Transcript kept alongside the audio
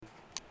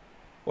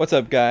What's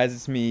up, guys?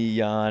 It's me,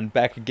 Jan,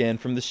 back again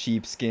from the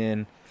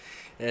sheepskin.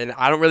 And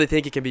I don't really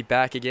think it can be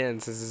back again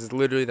since this is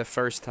literally the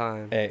first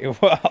time. Hey,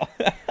 well,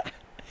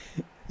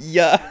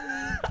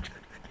 yeah.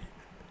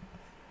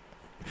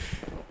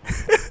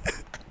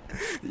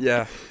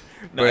 Yeah,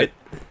 No, but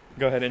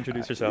go ahead,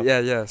 introduce yourself.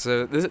 yeah.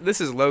 So this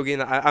is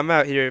Logan. I'm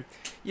out here.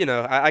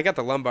 I got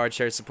the lumbar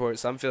chair support,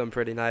 so I'm feeling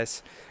pretty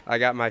nice. I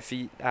got my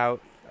feet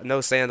out.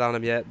 No sand on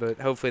them yet, but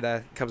hopefully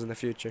that comes in the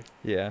future.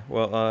 Yeah,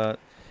 well,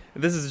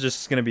 this is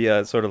just gonna be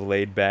a sort of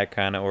laid back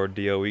kind of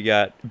ordeal. We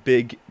got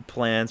big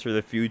plans for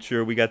the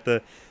future. We got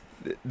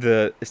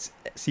the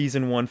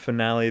season one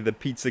finale, the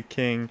Pizza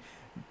King,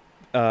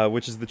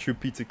 which is the true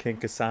Pizza King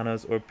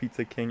Casanos or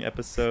Pizza King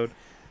episode.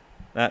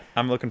 That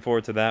I'm looking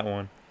forward to that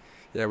one.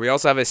 Yeah, we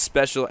also have a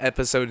special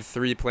episode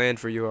 3 planned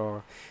for you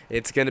all.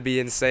 It's going to be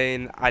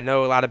insane. I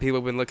know a lot of people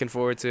have been looking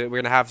forward to it. We're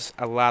going to have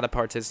a lot of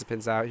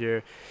participants out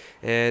here.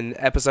 And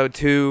episode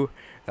 2,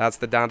 that's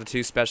the Down to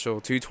 2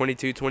 special,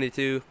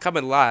 2/22/22,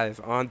 coming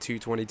live on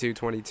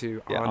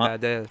 2/22/22 Yeah, on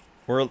that day.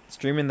 we're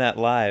streaming that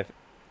live.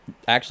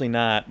 Actually,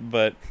 not,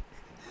 but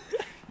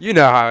You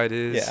know how it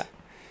is. yeah.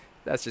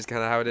 That's just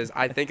kind of how it is.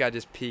 I think I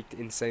just peaked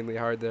insanely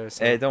hard there.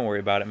 So. Hey, don't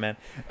worry about it, man.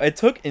 It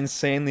took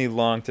insanely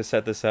long to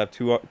set this up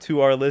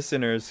to our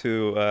listeners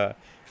who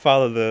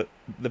follow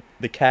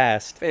the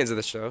cast, Fans of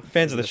the show.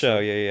 fans of the show.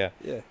 Yeah,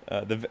 yeah.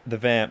 Yeah. The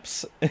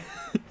vamps.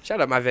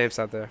 Shout out my vamps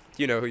out there.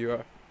 You know who you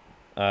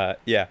are.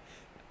 Yeah.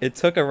 It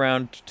took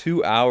around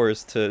 2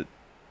 hours to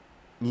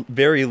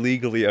very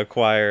legally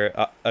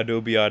acquire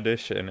Adobe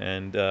Audition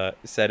and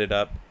set it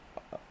up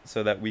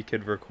so that we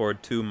could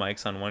record two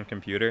mics on one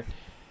computer.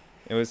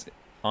 It was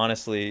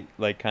honestly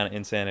like kind of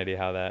insanity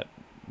how that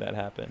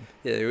happened.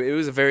 Yeah, it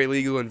was a very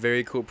legal and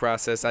very cool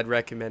process. I'd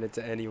recommend it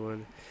to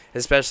anyone,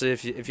 especially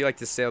if you like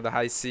to sail the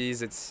high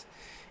seas. It's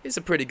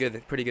a pretty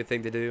good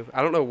thing to do.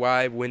 I don't know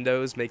why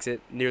Windows makes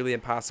it nearly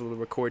impossible to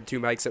record two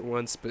mics at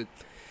once, but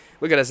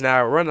look at us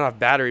now. We're running off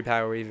battery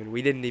power even.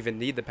 We didn't even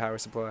need the power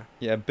supply.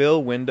 Yeah,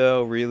 Bill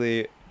Window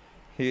really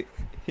he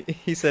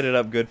he set it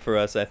up good for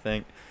us, I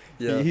think.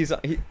 Yeah.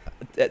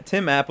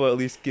 Tim Apple at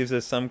least gives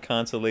us some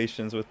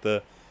consolations with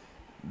the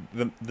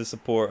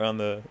support on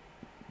the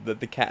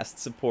cast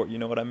support, you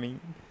know what I mean?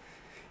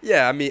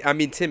 Yeah, I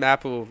mean Tim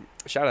Apple,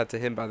 shout out to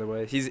him by the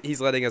way. He's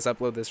letting us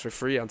upload this for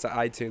free onto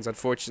iTunes.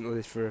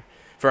 Unfortunately for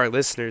our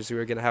listeners who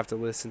are going to have to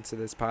listen to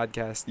this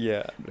podcast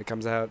Yeah, when it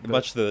comes out. But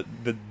much the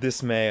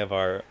dismay of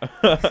our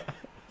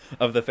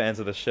of the fans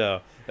of the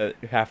show that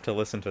have to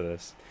listen to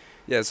this.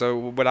 yeah, so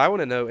what I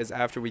want to know is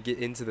after we get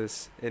into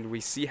this and we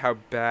see how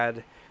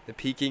bad the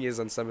peaking is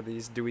on some of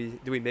these, do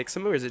we mix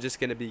them or is it just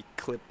going to be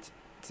clipped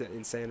to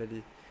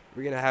insanity?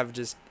 We're going to have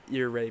just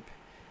ear rape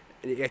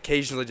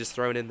occasionally just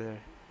thrown in there.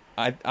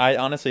 I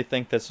honestly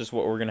think that's just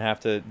what we're gonna have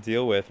to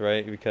deal with,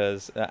 right?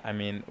 Because I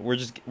mean, we're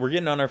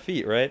getting on our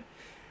feet, right?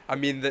 I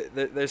mean,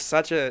 there's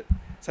such a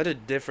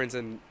difference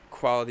in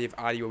quality of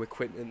audio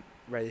equipment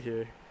right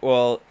here.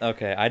 Well,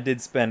 okay, I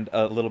did spend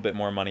a little bit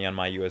more money on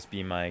my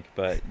USB mic,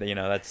 but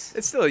that's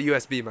It's still a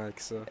USB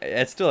mic, so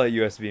it's still a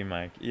USB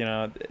mic.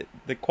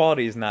 The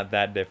quality is not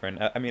that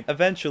different. I mean,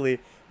 eventually,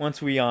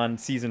 once we on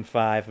season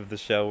 5 of the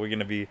show, we're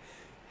gonna be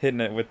hitting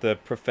it with the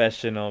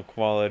professional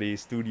quality,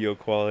 studio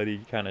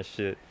quality kind of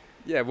shit.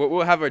 yeah,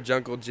 we'll have our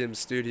Jungle Gym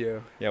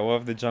studio. Yeah, we'll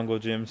have the Jungle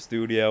Gym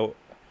studio.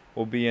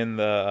 We'll be in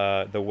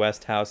the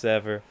West House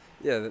ever.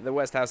 Yeah, the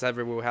West House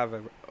ever will have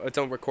its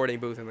own recording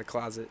booth in the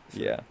closet for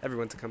Yeah.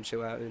 everyone to come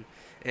chill out in.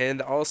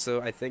 And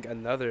also, I think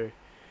another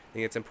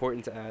thing that's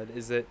important to add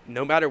is that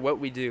no matter what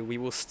we do, we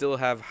will still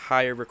have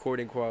higher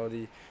recording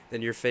quality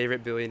than your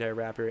favorite billionaire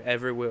rapper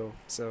ever will.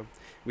 So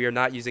we are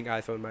not using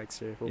iPhone mics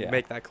here. We'll Yeah.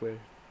 make that clear.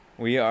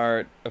 We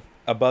are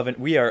above and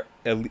we are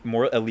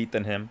more elite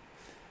than him.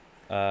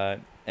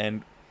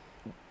 And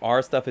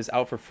our stuff is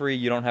out for free.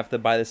 You don't have to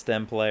buy the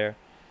stem player.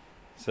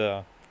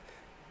 So,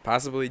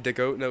 Possibly the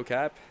GOAT no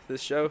cap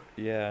this show.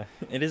 yeah,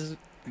 it is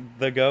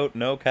the GOAT,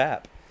 no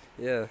cap.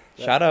 Yeah.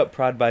 Shout out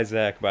Prod by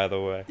Zach, by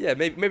the way. Yeah,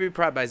 maybe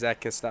Pride by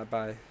Zach can stop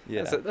by.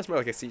 Yeah. That's more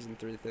like a season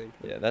 3 thing.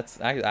 Yeah,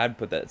 I'd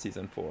put that at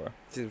season 4.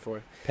 Season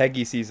 4.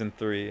 Peggy season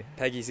 3.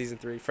 Peggy season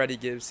 3. Freddie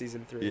Gibbs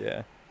season 3.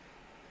 Yeah.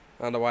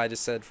 I don't know why I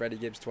just said Freddie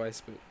Gibbs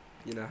twice, but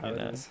you know how You it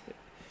know. is.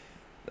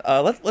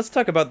 Let's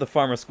talk about the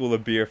Farmer School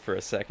of Beer for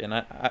a second.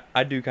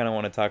 I do kind of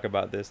want to talk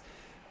about this.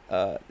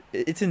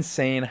 It's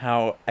insane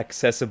how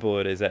accessible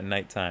it is at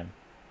nighttime.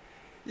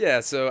 Yeah,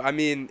 so I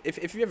mean,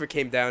 if you ever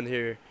came down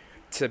here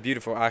to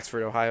beautiful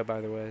Oxford, Ohio,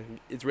 by the way,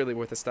 it's really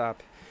worth a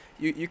stop.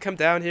 You come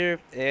down here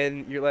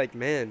and you're like,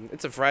 man,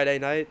 it's a Friday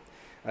night.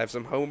 I have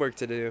some homework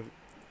to do.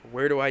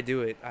 Where do I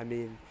do it? I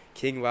mean,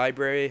 King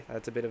Library,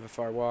 that's a bit of a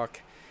far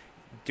walk.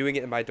 Doing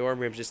it in my dorm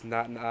room is just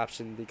not an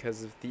option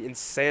because of the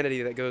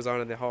insanity that goes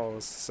on in the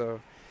halls. So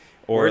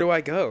Or where do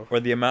I go? or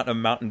the amount of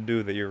Mountain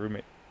Dew that your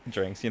roommate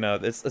drinks.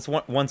 It's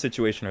one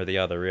situation or the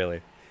other,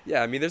 really.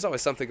 Yeah, I mean, there's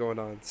always something going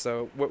on.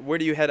 So where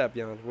do you head up,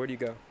 Jan? Where do you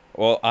go?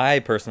 Well, I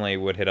personally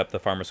would hit up the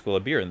Farmer School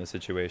of Beer in this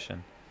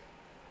situation.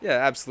 Yeah,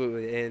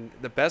 absolutely. And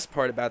the best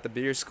part about the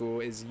beer school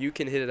is you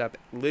can hit it up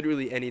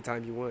literally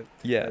anytime you want.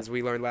 Yeah. As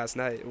we learned last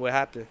night. What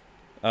happened?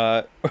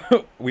 Uh,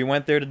 we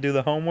went there to do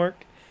the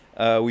homework.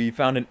 We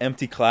found an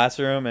empty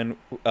classroom, and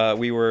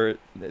we were.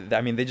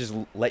 I mean, they just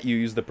let you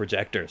use the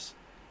projectors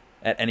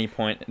at any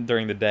point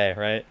during the day,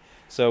 right?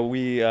 So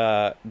we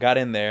got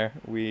in there.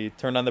 We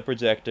turned on the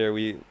projector.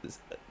 We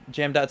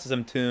jammed out to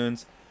some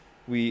tunes.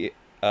 We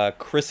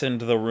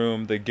christened the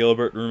room the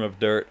Gilbert Room of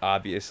Dirt,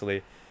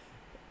 obviously.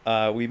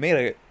 We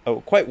made a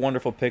quite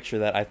wonderful picture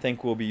that I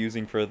think we'll be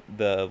using for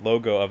the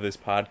logo of this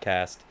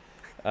podcast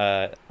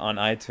on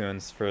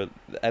iTunes for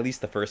at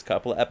least the first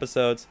couple of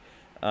episodes.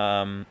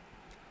 And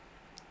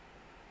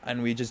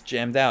we just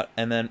jammed out.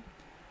 And then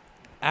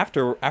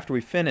after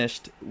we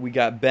finished, we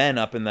got Ben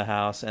up in the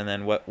house. And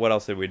then what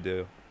else did we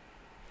do?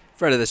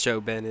 Friend of the show,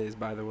 Ben is,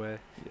 by the way.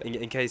 Yeah.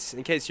 In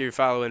case you're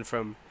following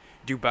from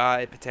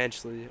Dubai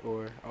potentially,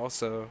 or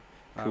also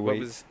what Kuwait.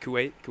 was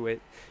Kuwait.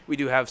 We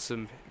do have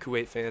some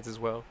Kuwait fans as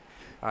well.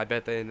 I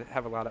bet they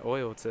have a lot of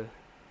oil to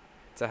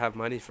have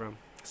money from.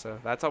 So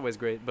that's always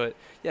great. But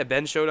yeah,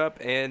 Ben showed up,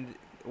 and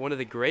one of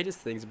the greatest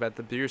things about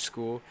the beer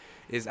school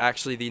is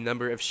actually the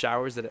number of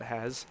showers that it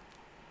has.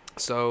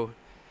 So,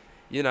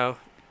 you know,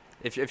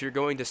 if you're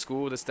going to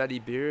school to study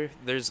beer,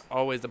 there's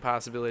always the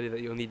possibility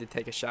that you'll need to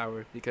take a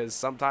shower, because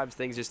sometimes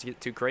things just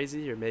get too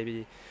crazy, or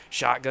maybe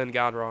shotgun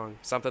gone wrong,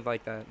 something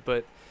like that.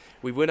 But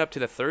we went up to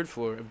the third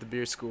floor of the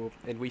beer school,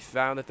 and we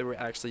found that there were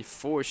actually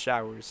 4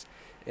 showers,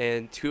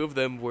 and 2 of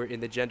them were in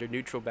the gender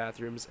neutral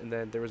bathrooms, and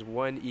then there was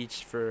one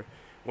each for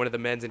one of the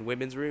men's and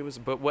women's rooms.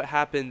 But what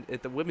happened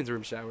at the women's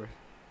room shower?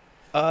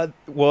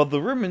 Well, the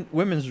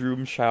women's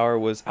room shower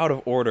was out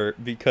of order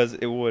because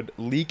it would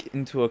leak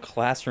into a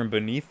classroom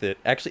beneath it.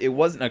 Actually, it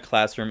wasn't a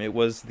classroom. It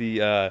was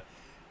the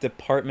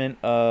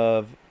Department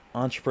of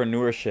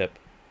Entrepreneurship.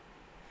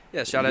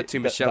 Yeah, shout out to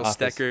The Michelle office.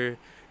 Stecker,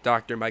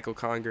 Dr. Michael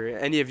Conger,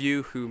 any of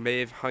you who may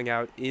have hung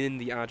out in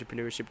the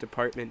entrepreneurship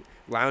department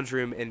lounge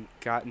room and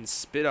gotten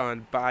spit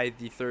on by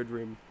the third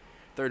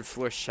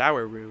floor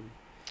shower room.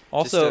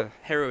 Also, Just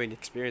a harrowing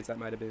experience that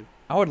might have been.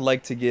 I would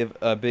like to give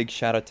a big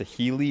shout out to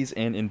Healy's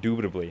and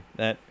Indubitably.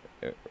 That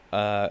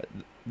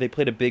they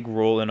played a big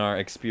role in our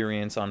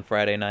experience on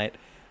Friday night.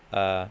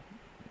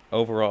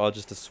 Overall,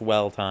 just a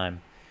swell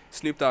time.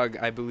 Snoop Dogg,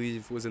 I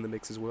believe, was in the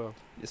mix as well.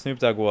 Snoop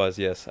Dogg was,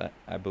 yes,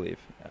 I believe.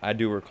 I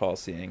do recall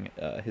seeing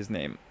his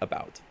name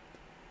about.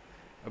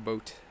 A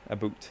boat.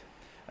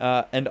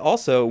 And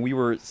also, we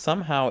were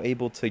somehow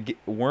able to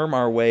worm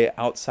our way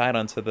outside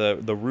onto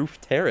the roof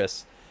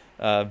terrace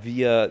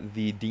via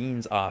the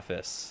dean's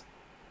office.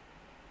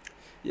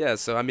 Yeah,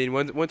 so I mean,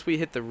 once we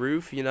hit the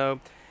roof, you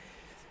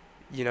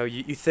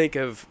think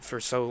of for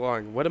so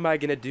long, what am I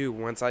gonna do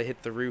once I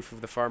hit the roof of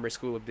the Farmer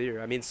School of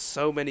Beer? I mean,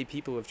 so many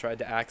people have tried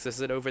to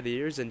access it over the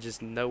years, and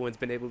just no one's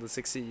been able to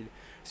succeed.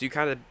 So you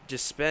kind of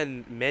just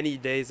spend many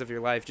days of your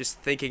life just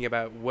thinking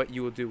about what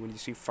you will do when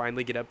you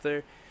finally get up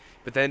there.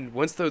 But then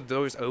once those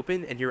doors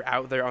open and you're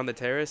out there on the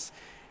terrace,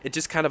 it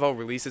just kind of all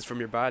releases from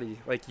your body.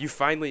 Like, you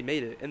finally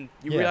made it, and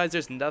you Yeah. realize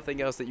there's nothing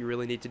else that you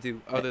really need to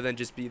do other than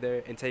just be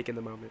there and take in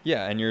the moment.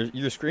 Yeah, and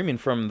you're screaming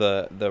from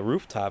the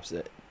rooftops,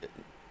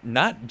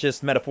 not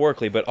just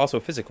metaphorically, but also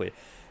physically.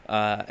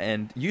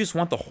 And you just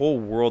want the whole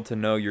world to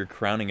know your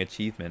crowning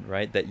achievement,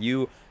 right? That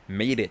you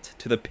made it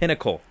to the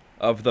pinnacle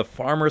of the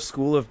Farmer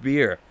School of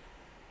Beer.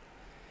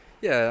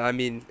 Yeah, I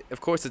mean,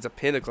 of course it's a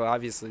pinnacle,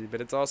 obviously,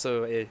 but it's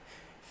also a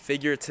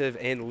figurative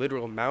and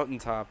literal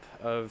mountaintop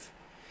of,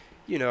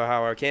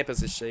 how our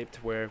campus is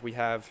shaped, where we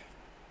have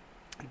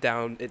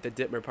down at the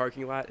Dittmer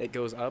parking lot, it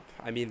goes up.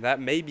 I mean,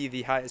 that may be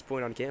the highest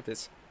point on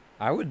campus.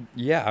 I would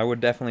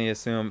definitely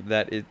assume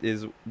that it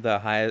is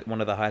one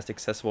of the highest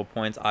accessible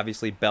points.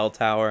 Obviously, Bell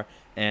Tower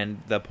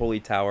and the Pulley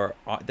Tower,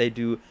 they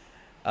do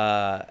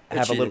have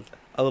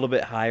a little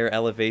bit higher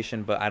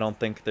elevation, but I don't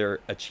think they're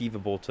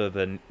achievable to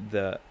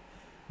the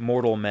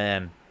mortal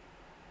man.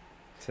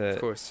 Of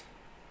course.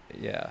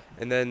 Yeah.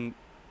 And then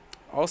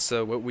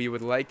also what we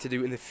would like to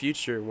do in the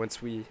future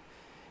once we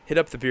hit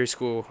up the beer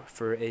school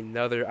for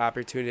another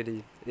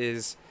opportunity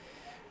is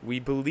we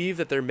believe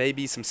that there may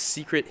be some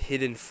secret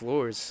hidden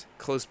floors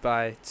close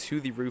by to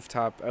the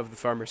rooftop of the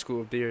Farmer School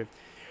of Beer.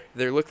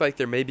 There look like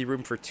there may be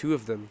room for 2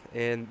 of them,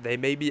 and they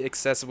may be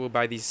accessible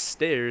by these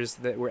stairs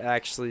that were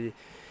actually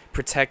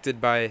protected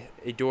by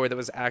a door that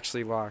was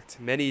actually locked.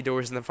 Many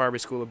doors in the Farmer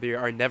School of Beer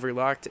are never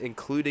locked,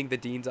 including the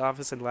dean's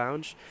office and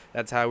lounge.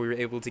 That's how we were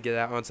able to get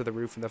out onto the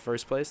roof in the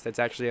first place. That's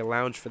actually a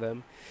lounge for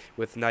them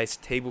with nice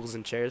tables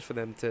and chairs for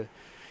them to,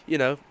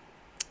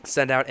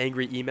 send out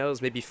angry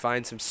emails, maybe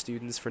fine some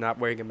students for not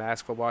wearing a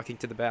mask while walking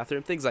to the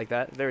bathroom, things like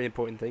that. Very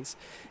important things.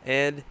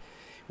 And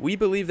we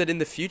believe that in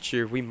the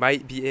future we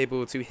might be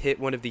able to hit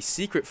one of these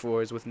secret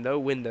floors with no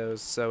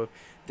windows, so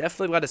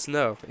definitely let us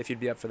know if you'd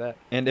be up for that.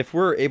 And if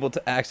we're able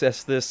to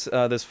access this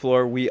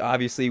floor, we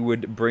obviously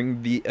would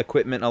bring the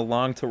equipment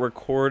along to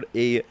record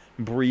a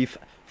brief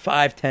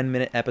 5-10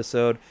 minute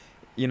episode,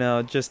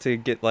 just to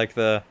get like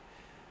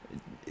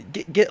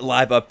get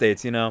live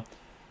updates,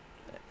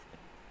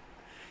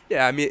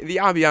 Yeah, I mean, the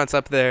ambiance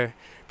up there,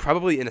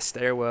 probably in a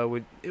stairwell,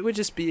 would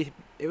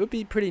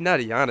be pretty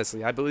nutty,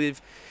 honestly. I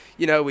believe,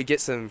 we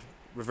get some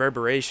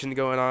reverberation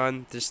going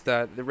on. Just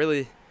the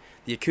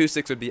the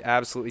acoustics would be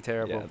absolutely Yeah,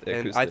 terrible. the And I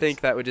acoustics.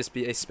 think that would just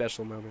be a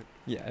special moment.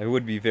 Yeah, it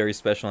would be very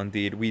special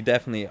indeed. We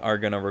definitely are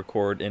going to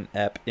record an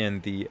ep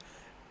in the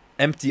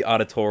empty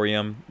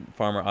auditorium,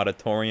 Farmer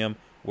Auditorium,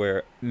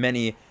 where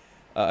many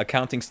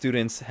accounting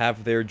students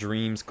have their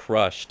dreams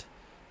crushed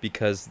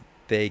because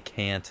they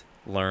can't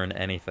learn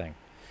anything.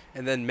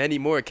 And then many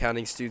more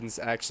accounting students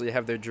actually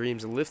have their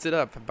dreams lifted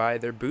up by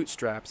their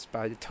bootstraps,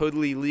 by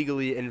totally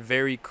legally and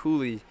very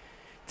coolly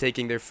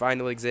taking their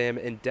final exam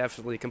and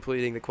definitely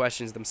completing the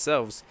questions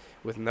themselves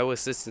with no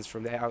assistance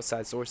from the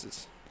outside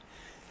sources.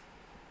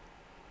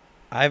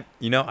 I've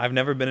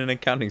never been an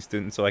accounting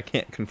student, so I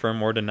can't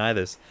confirm or deny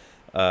this.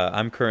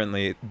 I'm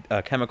currently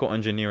a chemical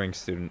engineering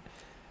student.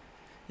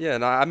 Yeah,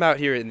 and I'm out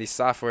here in the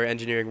software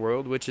engineering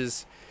world, which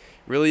is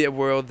really a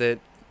world that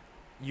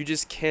you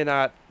just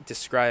cannot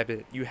describe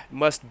it. You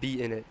must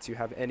be in it to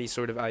have any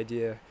sort of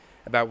idea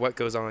about what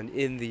goes on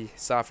in the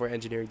software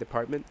engineering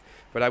department.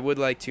 But I would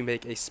like to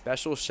make a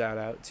special shout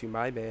out to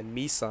my man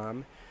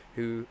Misam,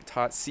 who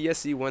taught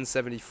CSE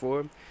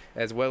 174,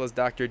 as well as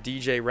Dr.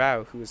 DJ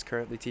Rao, who is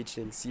currently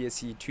teaching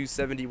CSE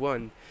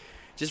 271,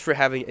 just for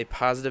having a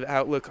positive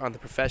outlook on the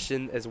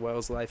profession as well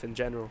as life in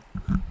general.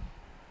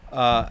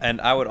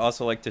 And I would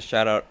also like to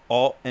shout out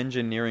all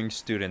engineering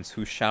students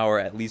who shower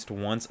at least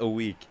once a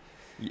week.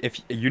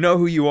 If you know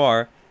who you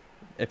are,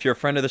 if you're a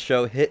friend of the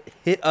show, hit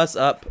us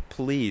up,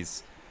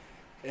 please.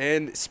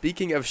 And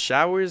speaking of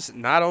showers,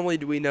 not only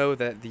do we know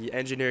that the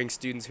engineering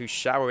students who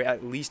shower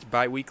at least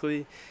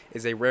bi-weekly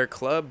is a rare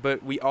club,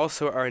 but we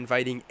also are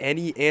inviting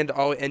any and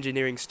all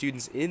engineering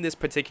students in this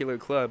particular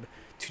club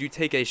to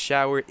take a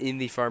shower in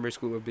the Farmer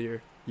School of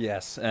Beer.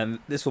 Yes, and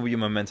this will be a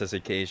momentous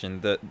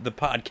occasion. The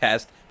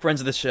podcast,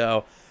 friends of the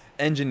show,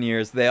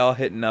 engineers, they all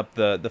hitting up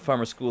the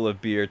Farmer School of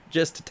Beer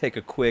just to take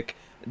a quick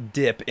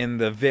dip in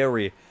the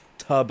very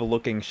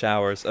tub-looking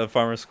showers of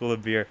Farmer School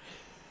of Beer.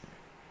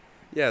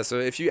 Yeah, so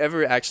if you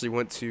ever actually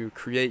want to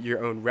create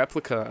your own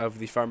replica of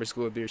the Farmer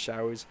School of Beer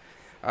showers,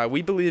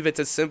 we believe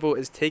it's as simple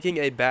as taking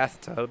a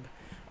bathtub,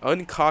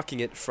 uncaulking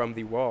it from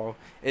the wall,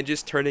 and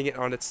just turning it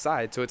on its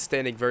side so it's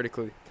standing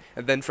vertically.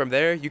 And then from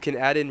there, you can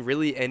add in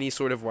really any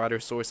sort of water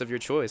source of your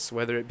choice,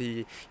 whether it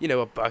be,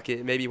 a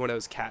bucket, maybe one of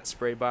those cat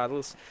spray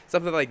bottles,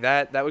 something like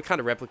that. That would kind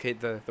of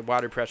replicate the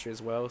water pressure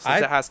as well.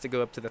 Since it has to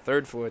go up to the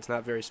third floor, it's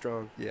not very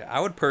strong. Yeah,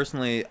 I would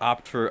personally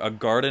opt for a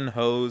garden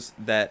hose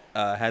that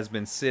has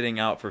been sitting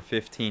out for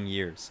 15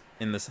 years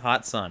in this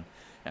hot sun.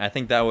 And I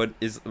think that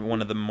is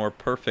one of the more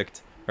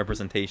perfect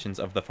representations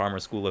of the Farmer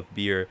School of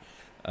Beer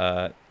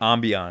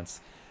ambiance.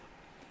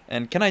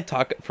 And can I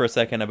talk for a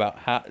second about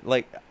how,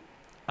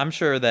 I'm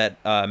sure that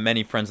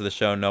many friends of the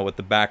show know what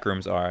the back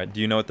rooms are.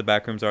 Do you know what the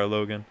back rooms are,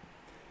 Logan?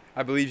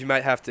 I believe you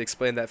might have to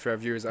explain that for our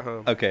viewers at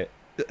home. Okay.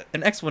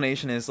 An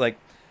explanation is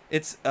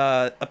it's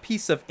a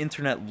piece of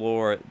internet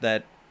lore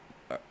that,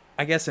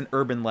 I guess, an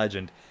urban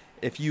legend.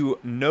 If you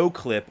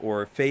no-clip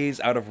or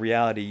phase out of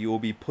reality, you will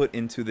be put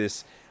into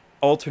this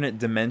alternate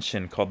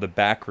dimension called the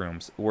back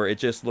rooms, where it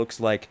just looks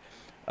like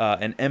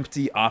an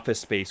empty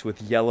office space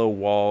with yellow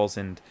walls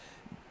and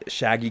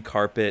shaggy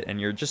carpet,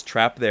 and you're just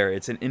trapped there.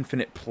 It's an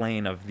infinite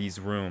plane of these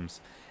rooms.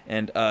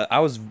 And I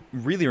was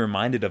really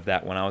reminded of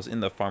that when I was in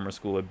the Farmer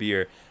School of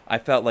Beer. I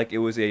felt like it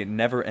was a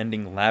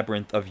never-ending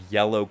labyrinth of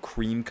yellow,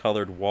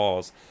 cream-colored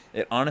walls.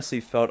 It honestly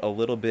felt a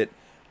little bit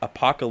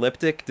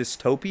apocalyptic,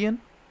 dystopian.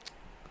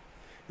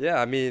 Yeah,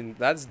 I mean,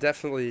 that's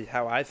definitely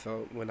how I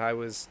felt when I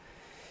was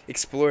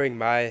exploring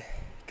my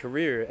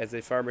career as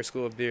a Farmer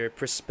School of Beer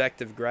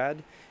prospective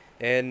grad.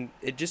 And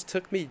it just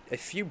took me a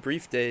few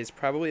brief days,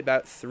 probably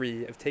about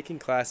 3, of taking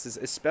classes,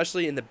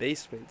 especially in the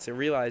basement, to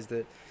realize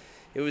that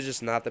it was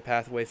just not the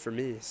pathway for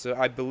me. So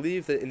I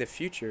believe that in the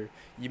future,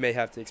 you may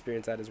have to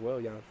experience that as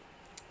well, Jan.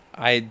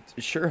 I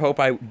sure hope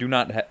I do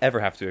not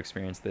ever have to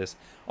experience this.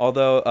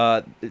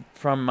 Although,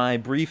 from my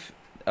brief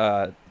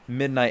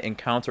midnight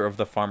encounter of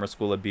the Farmer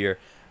School of Beer,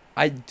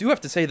 I do have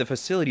to say the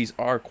facilities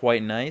are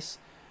quite nice.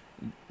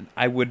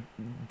 I would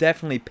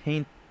definitely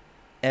paint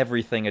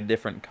everything a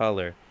different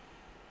color.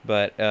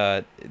 But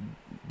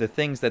the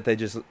things that they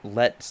just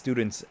let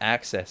students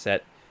access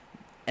at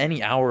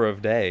any hour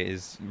of day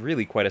is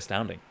really quite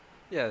astounding.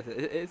 Yeah,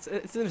 it's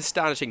an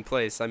astonishing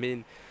place. I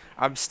mean,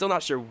 I'm still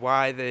not sure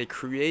why they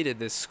created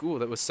this school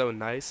that was so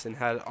nice and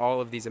had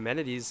all of these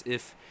amenities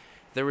if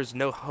there was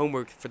no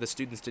homework for the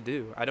students to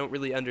do. I don't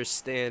really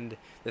understand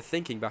the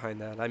thinking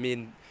behind that. I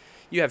mean,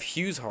 you have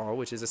Hughes Hall,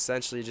 which is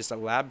essentially just a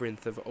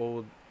labyrinth of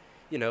old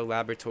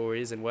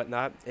laboratories and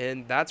whatnot.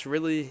 And that's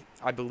really,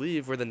 I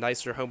believe, where the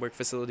nicer homework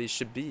facilities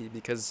should be,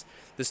 because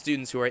the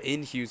students who are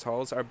in Hughes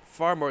Halls are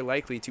far more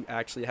likely to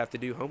actually have to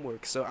do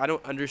homework. So I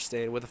don't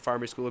understand what the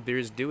Farmer School of Beer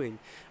is doing.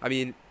 I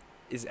mean,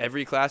 is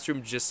every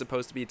classroom just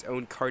supposed to be its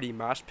own cardi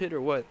mosh pit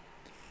or what?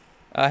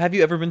 Have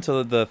you ever been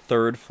to the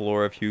 3rd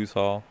floor of Hughes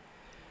Hall?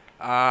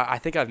 I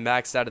think I've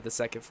maxed out at the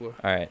 2nd floor.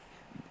 All right.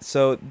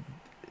 So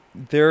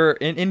there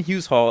in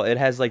Hughes Hall, it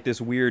has this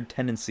weird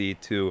tendency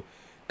to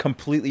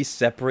completely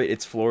separate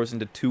its floors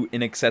into 2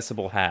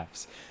 inaccessible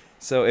halves.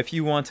 So if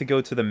you want to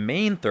go to the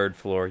main 3rd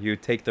floor, you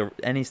take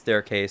any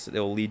staircase, it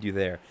will lead you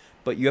there.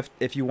 but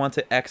if you want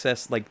to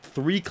access like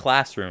 3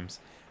 classrooms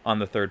on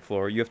the 3rd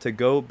floor, you have to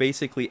go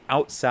basically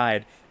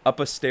outside, up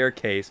a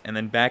staircase, and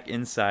then back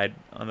inside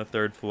on the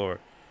 3rd floor.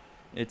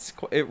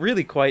 It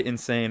really quite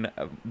insane,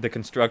 the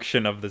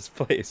construction of this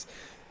place.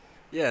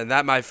 Yeah, and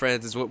that, my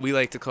friends, is what we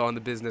like to call in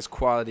the business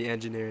quality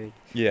engineering.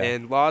 Yeah.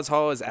 And Laws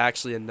Hall is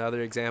actually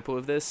another example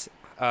of this.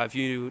 If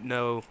you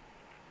know,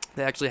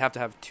 they actually have to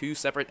have 2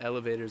 separate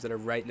elevators that are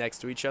right next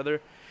to each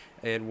other,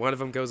 and one of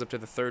them goes up to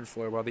the 3rd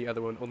floor while the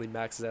other one only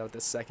maxes out at the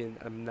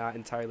 2nd. I'm not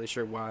entirely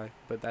sure why,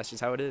 but that's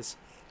just how it is.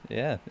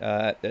 Yeah.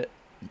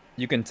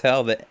 You can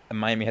tell that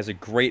Miami has a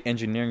great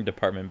engineering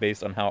department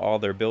based on how all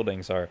their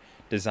buildings are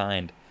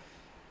designed.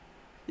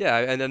 Yeah,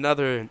 and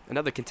another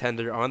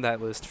contender on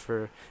that list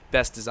for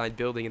best designed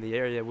building in the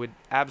area would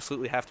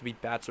absolutely have to be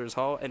Bachelor's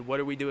Hall. And what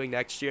are we doing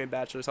next year in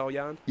Bachelor's Hall,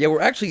 Jan? Yeah,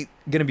 we're actually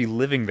going to be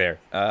living there.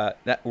 We're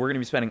going to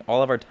be spending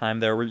all of our time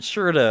there. We're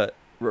sure to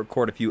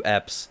record a few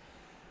eps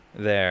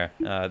there.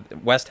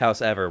 West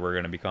House Ever, we're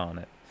going to be calling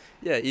it.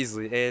 Yeah,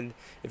 easily. And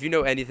if you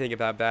know anything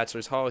about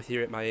Bachelor's Hall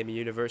here at Miami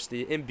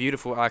University in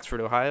beautiful Oxford,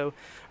 Ohio,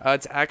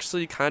 it's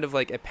actually kind of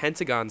like a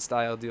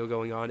Pentagon-style deal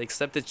going on,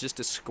 except it's just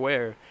a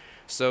square.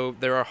 So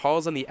there are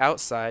halls on the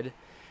outside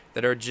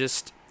that are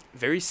just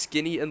very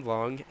skinny and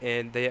long,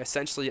 and they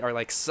essentially are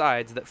like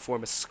sides that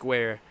form a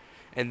square.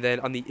 And then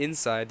on the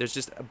inside, there's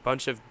just a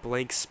bunch of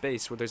blank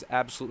space where there's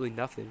absolutely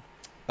nothing.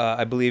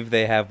 I believe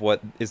they have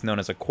what is known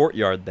as a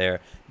courtyard there,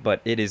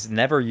 but it is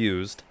never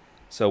used.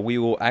 So we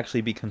will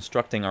actually be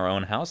constructing our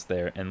own house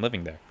there and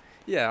living there.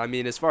 Yeah, I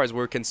mean, as far as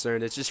we're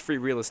concerned, it's just free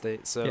real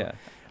estate. So Yeah.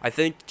 I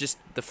think just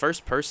the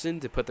first person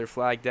to put their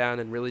flag down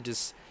and really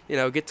just,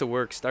 get to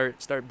work,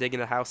 start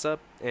digging a house up,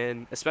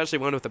 and especially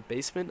one with a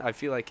basement, I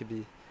feel like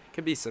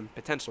could be some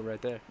potential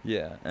right there.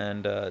 Yeah,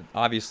 and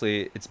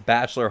obviously it's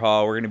Bachelor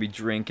Hall. We're going to be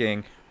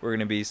drinking. We're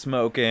going to be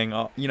smoking.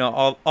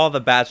 All the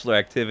bachelor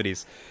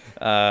activities.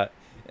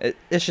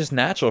 It's just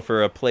natural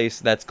for a place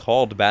that's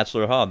called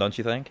Bachelor Hall, don't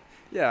you think?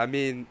 Yeah, I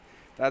mean,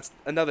 that's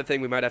another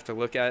thing we might have to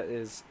look at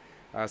is,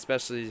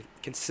 especially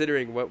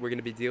considering what we're going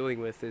to be dealing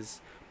with,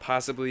 is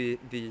possibly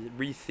the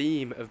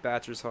re-theme of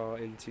Bachelor's Hall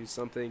into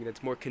something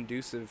that's more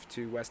conducive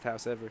to West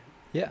House Ever.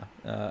 Yeah.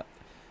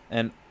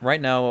 And right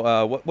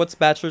now, what's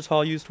Bachelor's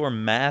Hall used for?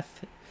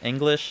 Math?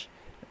 English?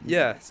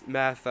 Yeah,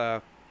 math.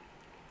 I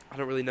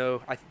don't really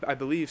know. I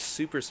believe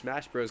Super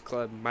Smash Bros.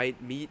 Club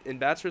might meet in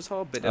Bachelor's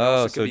Hall, but it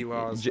also could be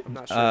Laws. I'm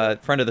not sure.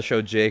 Friend of the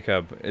show,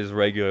 Jacob, is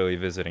regularly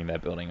visiting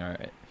that building. All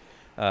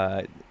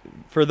right.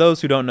 For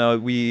those who don't know,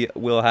 we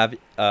will have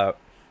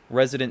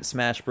resident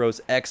Smash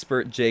Bros.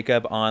 Expert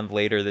Jacob on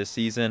later this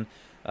season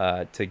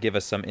to give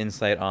us some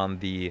insight on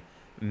the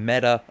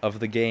meta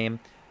of the game.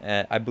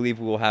 I believe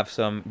we will have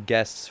some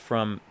guests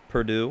from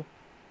Purdue.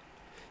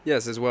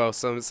 Yes, as well.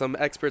 Some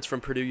experts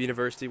from Purdue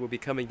University will be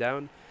coming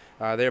down.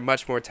 They're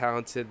much more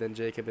talented than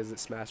Jacob is at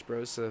Smash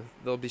Bros, so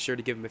they'll be sure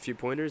to give him a few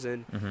pointers,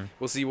 and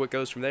we'll see what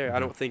goes from there. Mm-hmm. I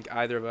don't think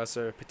either of us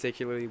are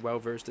particularly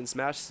well-versed in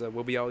Smash, so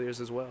we'll be all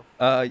ears as well.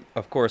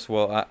 Of course.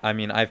 Well, I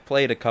mean, I've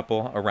played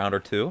a round or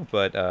two,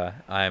 but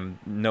I'm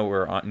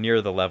nowhere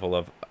near the level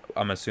of,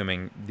 I'm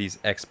assuming, these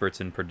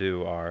experts in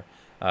Purdue are.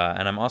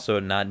 And I'm also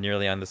not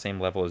nearly on the same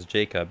level as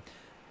Jacob.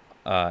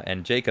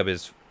 And Jacob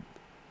is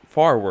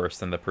far worse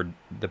than the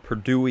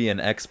Purduean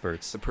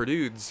experts. The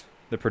Purdudes.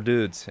 The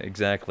Purdudes,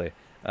 exactly.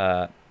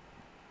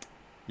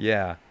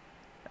 Yeah.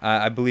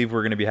 I believe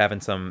we're going to be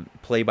having some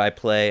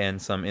play-by-play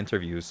and some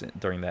interviews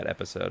during that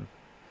episode.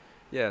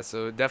 Yeah,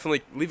 so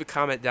definitely leave a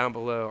comment down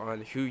below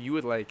on who you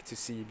would like to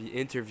see be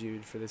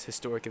interviewed for this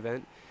historic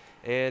event.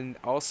 And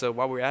also,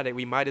 while we're at it,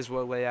 we might as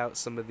well lay out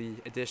some of the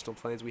additional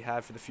plans we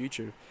have for the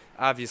future.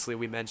 Obviously,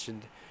 we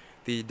mentioned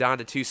the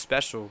Donda 2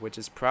 special, which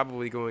is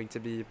probably going to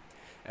be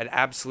an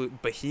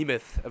absolute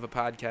behemoth of a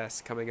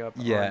podcast coming up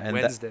on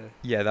Wednesday.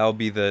 That'll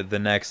be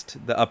the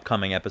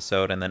upcoming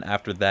episode, and then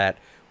after that,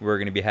 we're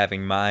going to be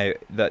having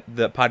the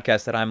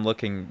podcast that I'm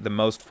looking the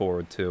most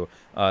forward to,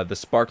 the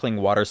Sparkling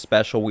Water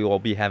special. We will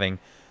be having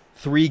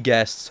 3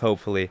 guests,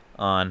 hopefully,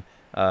 on,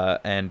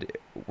 and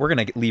we're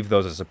going to leave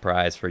those a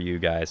surprise for you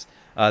guys.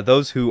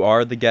 Those who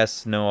are the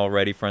guests know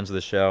already, friends of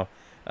the show.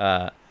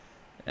 And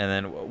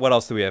then what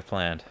else do we have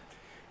planned?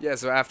 Yeah,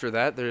 so after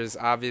that, there's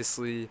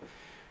obviously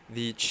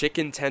the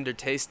chicken tender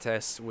taste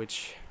test,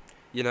 which,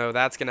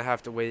 that's going to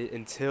have to wait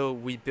until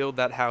we build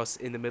that house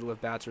in the middle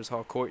of Bachelor's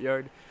Hall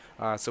courtyard,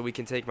 so we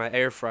can take my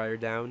air fryer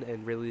down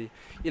and really,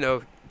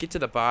 get to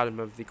the bottom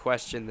of the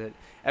question that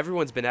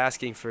everyone's been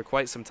asking for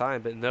quite some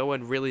time, but no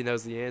one really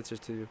knows the answers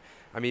to.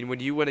 I mean, when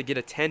you want to get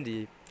a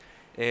tendy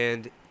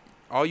and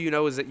all you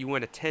know is that you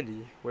want a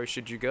tendy, where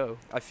should you go?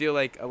 I feel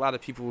like a lot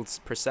of people's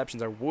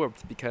perceptions are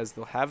warped because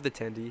they'll have the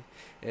tendy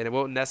and it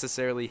won't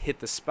necessarily hit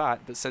the spot,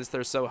 but since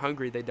they're so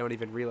hungry, they don't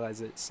even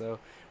realize it. So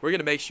we're going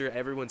to make sure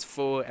everyone's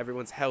full,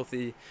 everyone's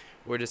healthy.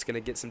 We're just going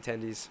to get some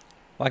tendies.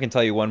 Well, I can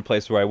tell you one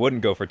place where I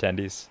wouldn't go for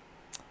tendies.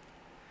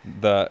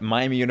 The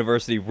Miami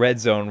University Red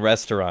Zone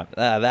restaurant.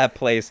 That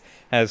place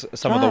has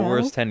some of the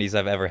worst tendies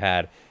I've ever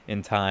had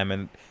in time.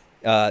 And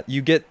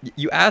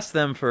you ask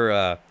them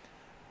for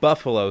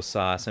buffalo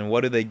sauce, and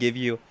what do they give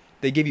you?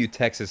 They give you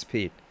Texas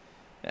Pete.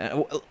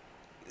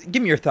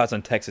 Give me your thoughts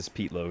on Texas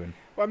Pete, Logan.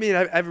 Well, I mean,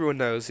 everyone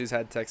knows who's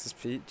had Texas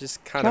Pete.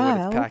 Just kind of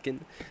what it's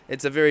packing.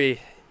 It's a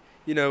very,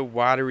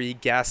 watery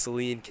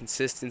gasoline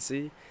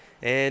consistency,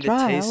 and it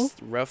tastes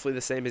roughly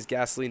the same as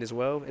gasoline as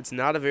well. It's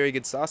not a very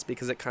good sauce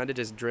because it kind of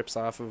just drips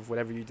off of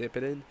whatever you dip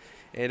it in,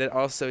 and it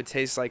also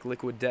tastes like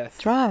liquid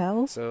death.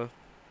 So,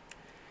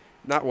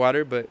 not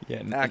water, but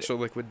actual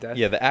liquid death.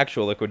 Yeah, the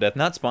actual liquid death.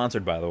 Not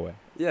sponsored, by the way.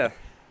 Yeah.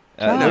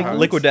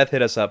 Liquid Death,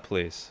 hit us up,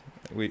 please.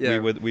 We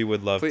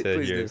would love to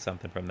please hear do.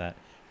 something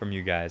from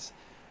you guys.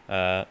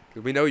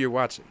 We know you're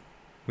watching.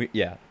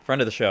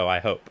 Friend of the show. I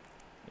hope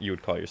you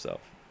would call yourself.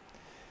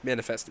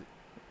 Manifest it.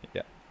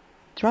 Yeah.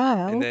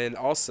 And then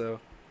also,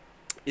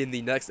 in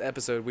the next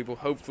episode, we will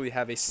hopefully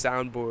have a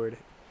soundboard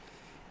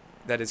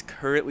that is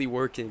currently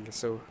working,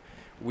 so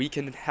we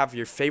can have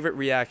your favorite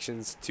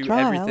reactions to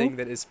everything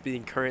that is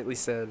being currently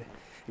said.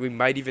 We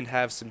might even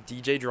have some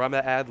DJ drama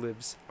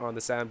ad-libs on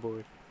the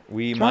soundboard.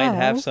 We might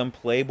have some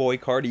Playboy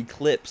Cardi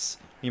clips.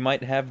 We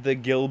might have the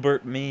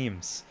Gilbert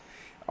memes.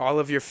 All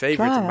of your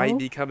favorites might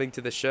be coming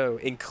to the show,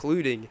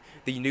 including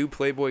the new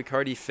Playboy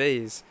Cardi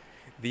phase,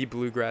 the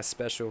Bluegrass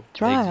Special.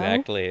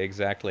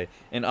 Exactly.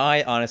 And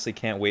I honestly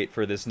can't wait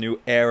for this new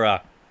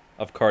era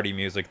of Cardi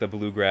music, the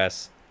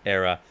Bluegrass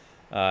era.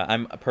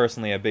 I'm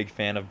personally a big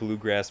fan of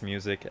bluegrass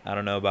music. I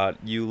don't know about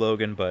you,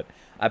 Logan, but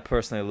I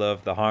personally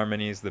love the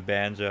harmonies, the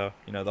banjo,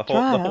 the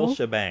whole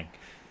shebang.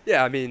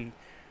 Yeah, I mean,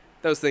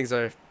 those things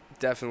are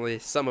definitely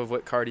some of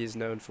what Cardi is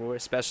known for,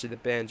 especially the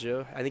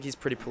banjo. I think he's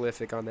pretty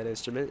prolific on that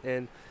instrument,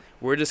 and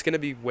we're just going to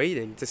be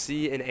waiting to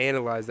see and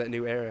analyze that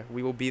new era.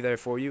 We will be there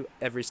for you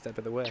every step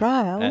of the way.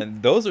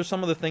 And those are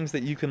some of the things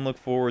that you can look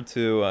forward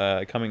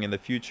to coming in the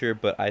future,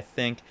 but I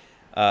think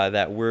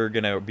that we're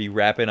going to be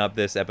wrapping up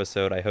this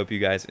episode. I hope you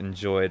guys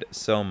enjoyed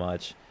so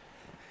much.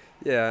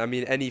 Yeah, I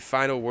mean, any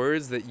final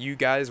words that you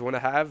guys want to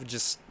have,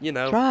 just, hit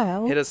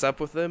us up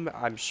with them.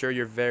 I'm sure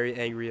you're very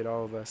angry at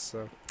all of us,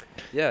 so...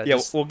 Yeah,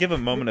 we'll give a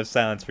moment of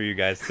silence for you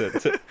guys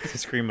to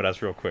scream at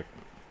us real quick.